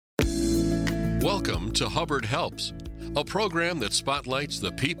Welcome to Hubbard Helps, a program that spotlights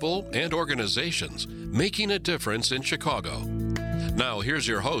the people and organizations making a difference in Chicago. Now here's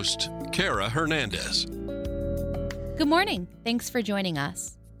your host, Kara Hernandez. Good morning. Thanks for joining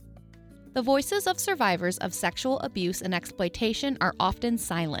us. The voices of survivors of sexual abuse and exploitation are often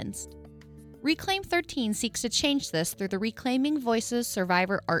silenced. Reclaim 13 seeks to change this through the Reclaiming Voices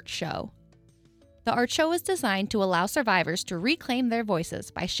Survivor Art Show. The art show is designed to allow survivors to reclaim their voices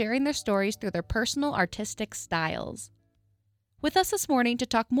by sharing their stories through their personal artistic styles. With us this morning to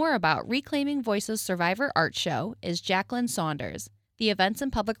talk more about Reclaiming Voices Survivor Art Show is Jacqueline Saunders, the Events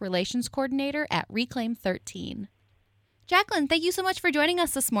and Public Relations Coordinator at Reclaim 13. Jacqueline, thank you so much for joining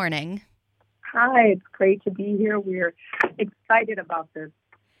us this morning. Hi, it's great to be here. We're excited about this.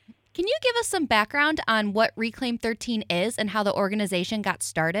 Can you give us some background on what Reclaim 13 is and how the organization got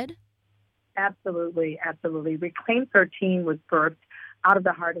started? Absolutely. Reclaim 13 was birthed out of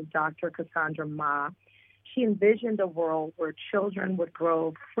the heart of Dr. Cassandra Ma. She envisioned a world where children would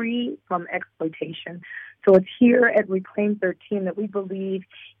grow free from exploitation. So it's here at Reclaim 13 that we believe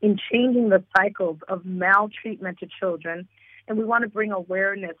in changing the cycles of maltreatment to children, and we want to bring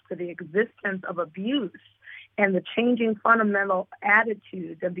awareness to the existence of abuse and the changing fundamental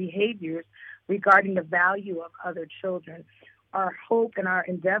attitudes and behaviors regarding the value of other children. Our hope and our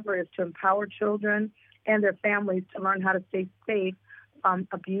endeavor is to empower children and their families to learn how to stay safe from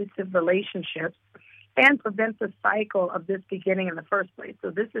abusive relationships and prevent the cycle of this beginning in the first place.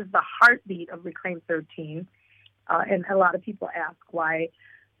 So this is the heartbeat of Reclaim 13. And a lot of people ask why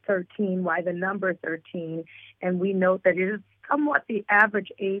 13, why the number 13. And we note that it is somewhat the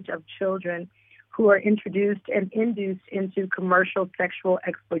average age of children who are introduced and induced into commercial sexual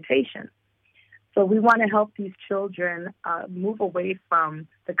exploitation. So we want to help these children move away from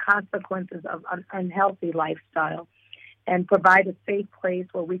the consequences of an unhealthy lifestyle and provide a safe place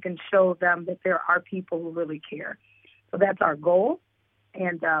where we can show them that there are people who really care. So that's our goal.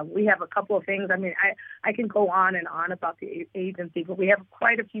 And we have a couple of things. I mean, I can go on and on about the agency, but we have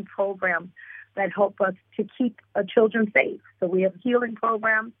quite a few programs that help us to keep children safe. So we have healing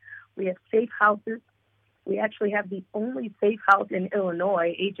programs. We have safe houses. We actually have the only safe house in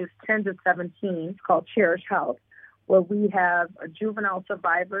Illinois, ages 10 to 17, it's called Cherish House, where we have juvenile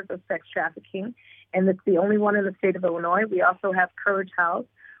survivors of sex trafficking, and it's the only one in the state of Illinois. We also have Courage House,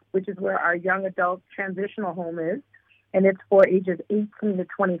 which is where our young adult transitional home is, and it's for ages 18 to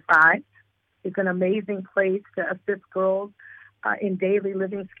 25. It's an amazing place to assist girls in daily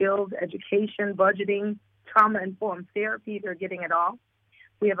living skills, education, budgeting, trauma-informed therapy. They're getting it all.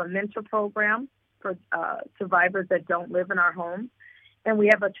 We have a mentor program for survivors that don't live in our homes. And we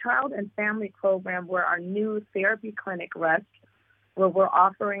have a child and family program where our new therapy clinic rests, where we're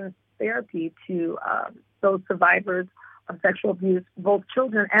offering therapy to those survivors of sexual abuse, both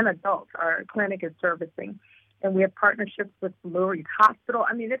children and adults. Our clinic is servicing. And we have partnerships with Lurie Hospital.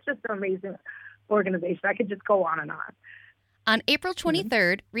 I mean, it's just an amazing organization. I could just go on and on. On April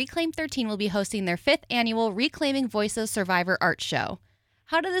 23rd, Reclaim 13 will be hosting their 5th annual Reclaiming Voices Survivor Art Show.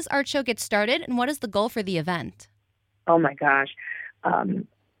 How did this art show get started, and what is the goal for the event? Oh, my gosh.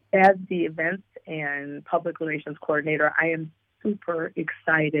 As the Events and Public Relations Coordinator, I am super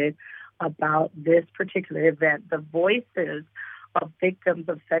excited about this particular event. The voices of victims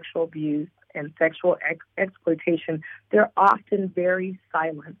of sexual abuse and sexual exploitation, they're often very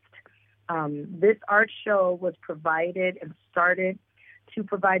silenced. This art show was provided and started to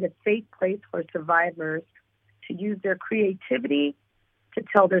provide a safe place for survivors to use their creativity to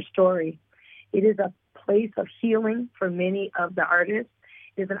tell their story. It is a place of healing for many of the artists.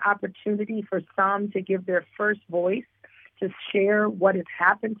 It is an opportunity for some to give their first voice, to share what has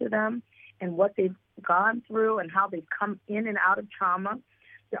happened to them and what they've gone through and how they've come in and out of trauma.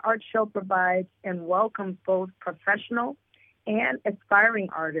 The art show provides and welcomes both professional and aspiring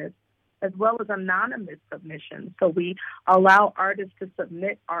artists, as well as anonymous submissions. So we allow artists to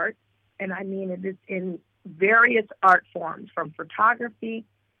submit art, and I mean it is in various art forms, from photography,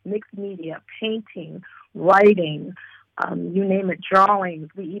 mixed media, painting, writing, you name it, drawings.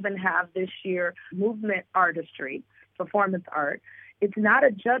 We even have this year movement artistry, performance art. It's not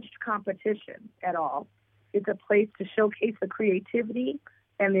a judged competition at all. It's a place to showcase the creativity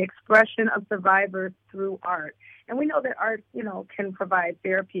and the expression of survivors through art. And we know that art, can provide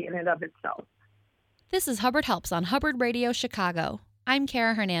therapy in and of itself. This is Hubbard Helps on Hubbard Radio Chicago. I'm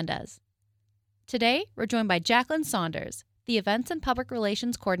Kara Hernandez. Today, we're joined by Jacqueline Saunders, the Events and Public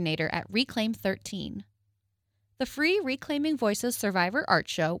Relations Coordinator at Reclaim 13. The free Reclaiming Voices Survivor Art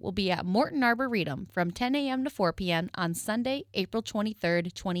Show will be at Morton Arboretum from 10 a.m. to 4 p.m. on Sunday, April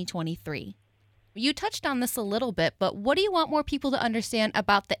 23rd, 2023. You touched on this a little bit, but what do you want more people to understand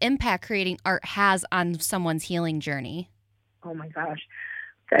about the impact creating art has on someone's healing journey? Oh my gosh.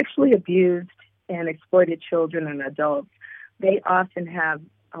 Sexually abused and exploited children and adults, they often have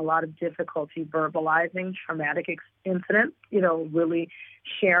a lot of difficulty verbalizing traumatic incidents, really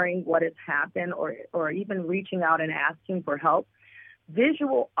sharing what has happened or even reaching out and asking for help.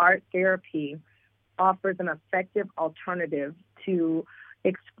 Visual art therapy offers an effective alternative to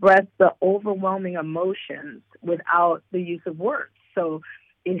express the overwhelming emotions without the use of words. So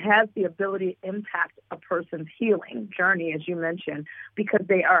it has the ability to impact a person's healing journey, as you mentioned, because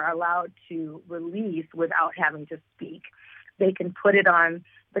they are allowed to release without having to speak. They can put it on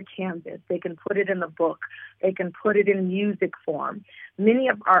the canvas. They can put it in the book. They can put it in music form. Many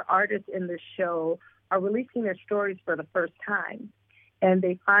of our artists in this show are releasing their stories for the first time, and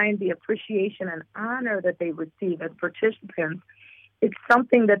they find the appreciation and honor that they receive as participants. It's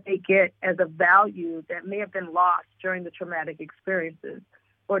something that they get as a value that may have been lost during the traumatic experiences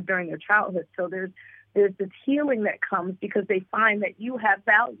or during their childhood. So there's this healing that comes because they find that you have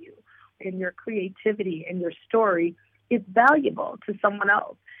value in your creativity and your story is valuable to someone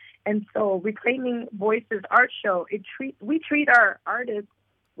else. And so Reclaiming Voices Art Show, we treat our artists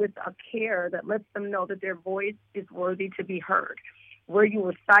with a care that lets them know that their voice is worthy to be heard. Where you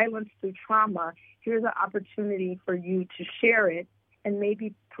were silenced through trauma, here's an opportunity for you to share it and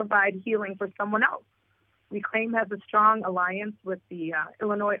maybe provide healing for someone else. Reclaim has a strong alliance with the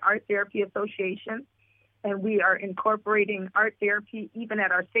Illinois Art Therapy Association, and we are incorporating art therapy even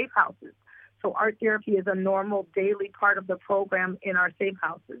at our safe houses. So art therapy is a normal daily part of the program in our safe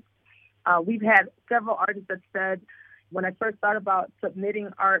houses. We've had several artists that said, when I first thought about submitting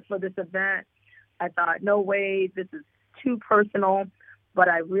art for this event, I thought, no way, this is too personal, but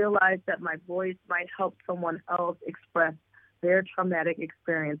I realized that my voice might help someone else express their traumatic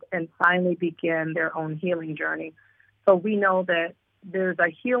experience and finally begin their own healing journey. So we know that there's a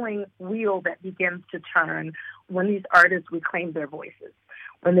healing wheel that begins to turn when these artists reclaim their voices,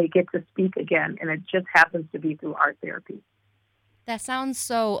 when they get to speak again, and it just happens to be through art therapy. That sounds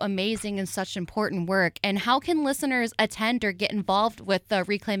so amazing and such important work. And how can listeners attend or get involved with the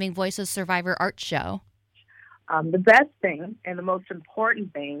Reclaiming Voices Survivor Art Show? The best thing and the most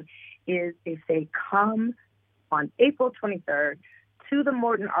important thing is if they come on April 23rd to the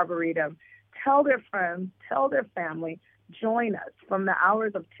Morton Arboretum, tell their friends, tell their family, join us from the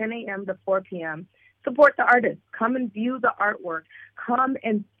hours of 10 a.m. to 4 p.m. Support the artists. Come and view the artwork. Come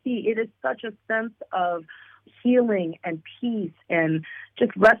and see. It is such a sense of healing and peace and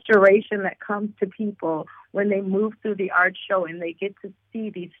just restoration that comes to people when they move through the art show and they get to see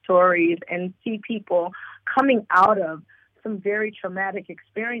these stories and see people coming out of some very traumatic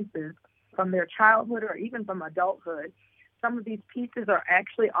experiences from their childhood or even from adulthood. Some of these pieces are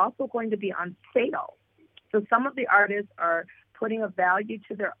actually also going to be on sale. So some of the artists are putting a value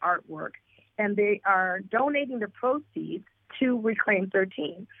to their artwork, and they are donating the proceeds to Reclaim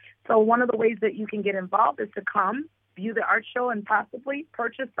 13. So one of the ways that you can get involved is to come, view the art show, and possibly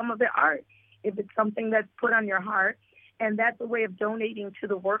purchase some of the art if it's something that's put on your heart. And that's a way of donating to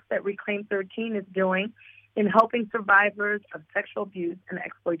the work that Reclaim 13 is doing in helping survivors of sexual abuse and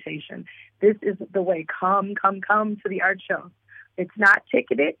exploitation. This is the way. Come to the art show. It's not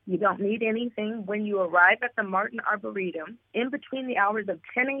ticketed. You don't need anything. When you arrive at the Morton Arboretum, in between the hours of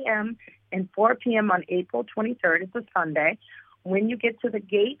 10 a.m. and 4 p.m. on April 23rd, it's a Sunday, when you get to the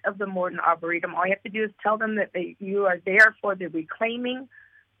gate of the Morton Arboretum, all you have to do is tell them that you are there for the Reclaiming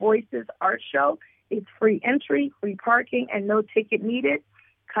Voices Art Show. It's free entry, free parking, and no ticket needed.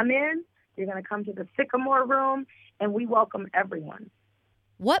 Come in. You're going to come to the Sycamore Room, and we welcome everyone.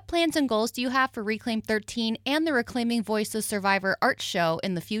 What plans and goals do you have for Reclaim 13 and the Reclaiming Voices Survivor Art Show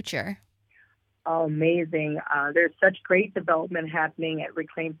in the future? Oh, amazing. There's such great development happening at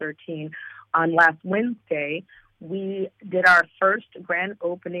Reclaim 13. On last Wednesday, we did our first grand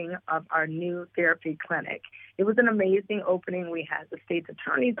opening of our new therapy clinic. It was an amazing opening. We had the state's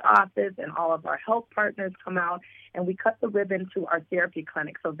attorney's office and all of our health partners come out, and we cut the ribbon to our therapy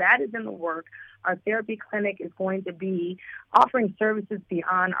clinic. So that is in the work. Our therapy clinic is going to be offering services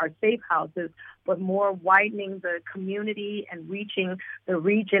beyond our safe houses, but more widening the community and reaching the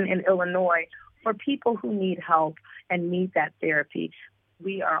region in Illinois for people who need help and need that therapy.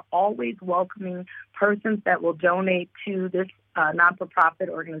 We are always welcoming persons that will donate to this not-for-profit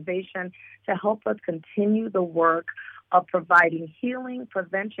organization to help us continue the work of providing healing,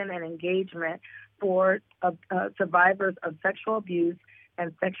 prevention, and engagement for survivors of sexual abuse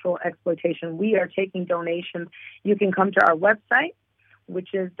and sexual exploitation. We are taking donations. You can come to our website,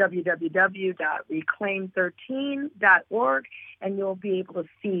 which is www.reclaim13.org, and you'll be able to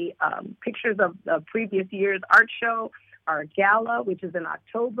see pictures of the previous year's art show, our gala, which is in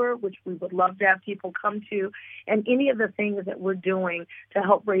October, which we would love to have people come to, and any of the things that we're doing to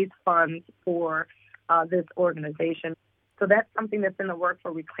help raise funds for this organization. So that's something that's in the work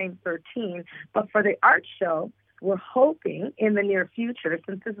for Reclaim 13. But for the art show, we're hoping in the near future,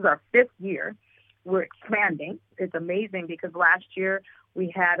 since this is our 5th year, we're expanding. It's amazing because last year we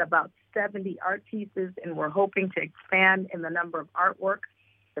had about 70 art pieces, and we're hoping to expand in the number of artwork,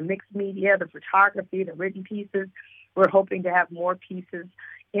 the mixed media, the photography, the written pieces. We're hoping to have more pieces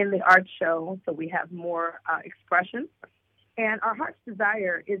in the art show so we have more expressions. And our heart's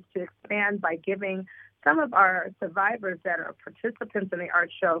desire is to expand by giving some of our survivors that are participants in the art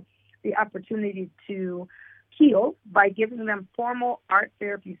show the opportunity to heal by giving them formal art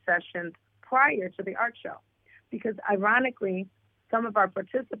therapy sessions prior to the art show. Because ironically, some of our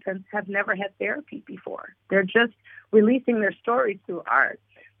participants have never had therapy before. They're just releasing their stories through art.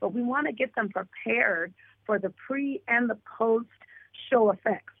 But we want to get them prepared for the pre and the post show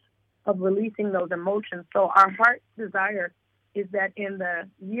effects of releasing those emotions. So our heart's desire is that in the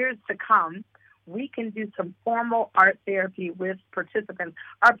years to come, we can do some formal art therapy with participants.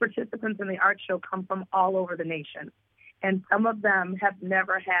 Our participants in the art show come from all over the nation. And some of them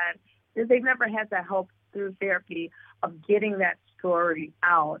they've never had the help through therapy of getting that story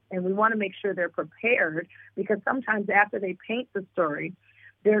out. And we want to make sure they're prepared, because sometimes after they paint the story,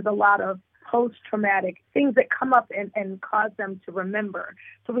 there's a lot of post-traumatic things that come up and cause them to remember.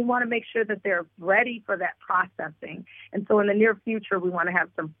 So we want to make sure that they're ready for that processing. And so in the near future, we want to have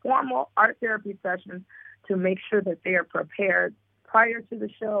some formal art therapy sessions to make sure that they are prepared prior to the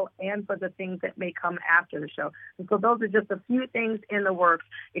show and for the things that may come after the show. And so those are just a few things in the works.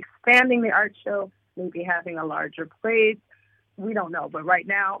 Expanding the art show, maybe having a larger place. We don't know. But right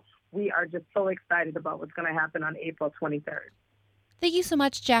now, we are just so excited about what's going to happen on April 23rd. Thank you so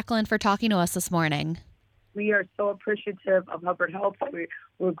much, Jacqueline, for talking to us this morning. We are so appreciative of Hubbard Helps.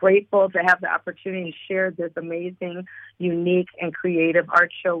 We're grateful to have the opportunity to share this amazing, unique, and creative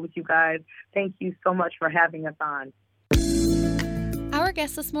art show with you guys. Thank you so much for having us on. Our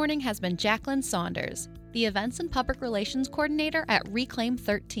guest this morning has been Jacqueline Saunders, the Events and Public Relations Coordinator at Reclaim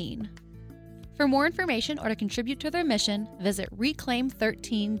 13. For more information or to contribute to their mission, visit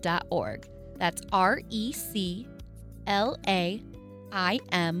reclaim13.org. That's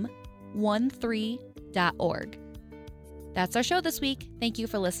RECLAIM13.org. That's our show this week. Thank you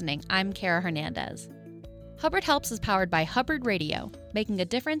for listening. I'm Kara Hernandez. Hubbard Helps is powered by Hubbard Radio, making a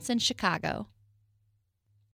difference in Chicago.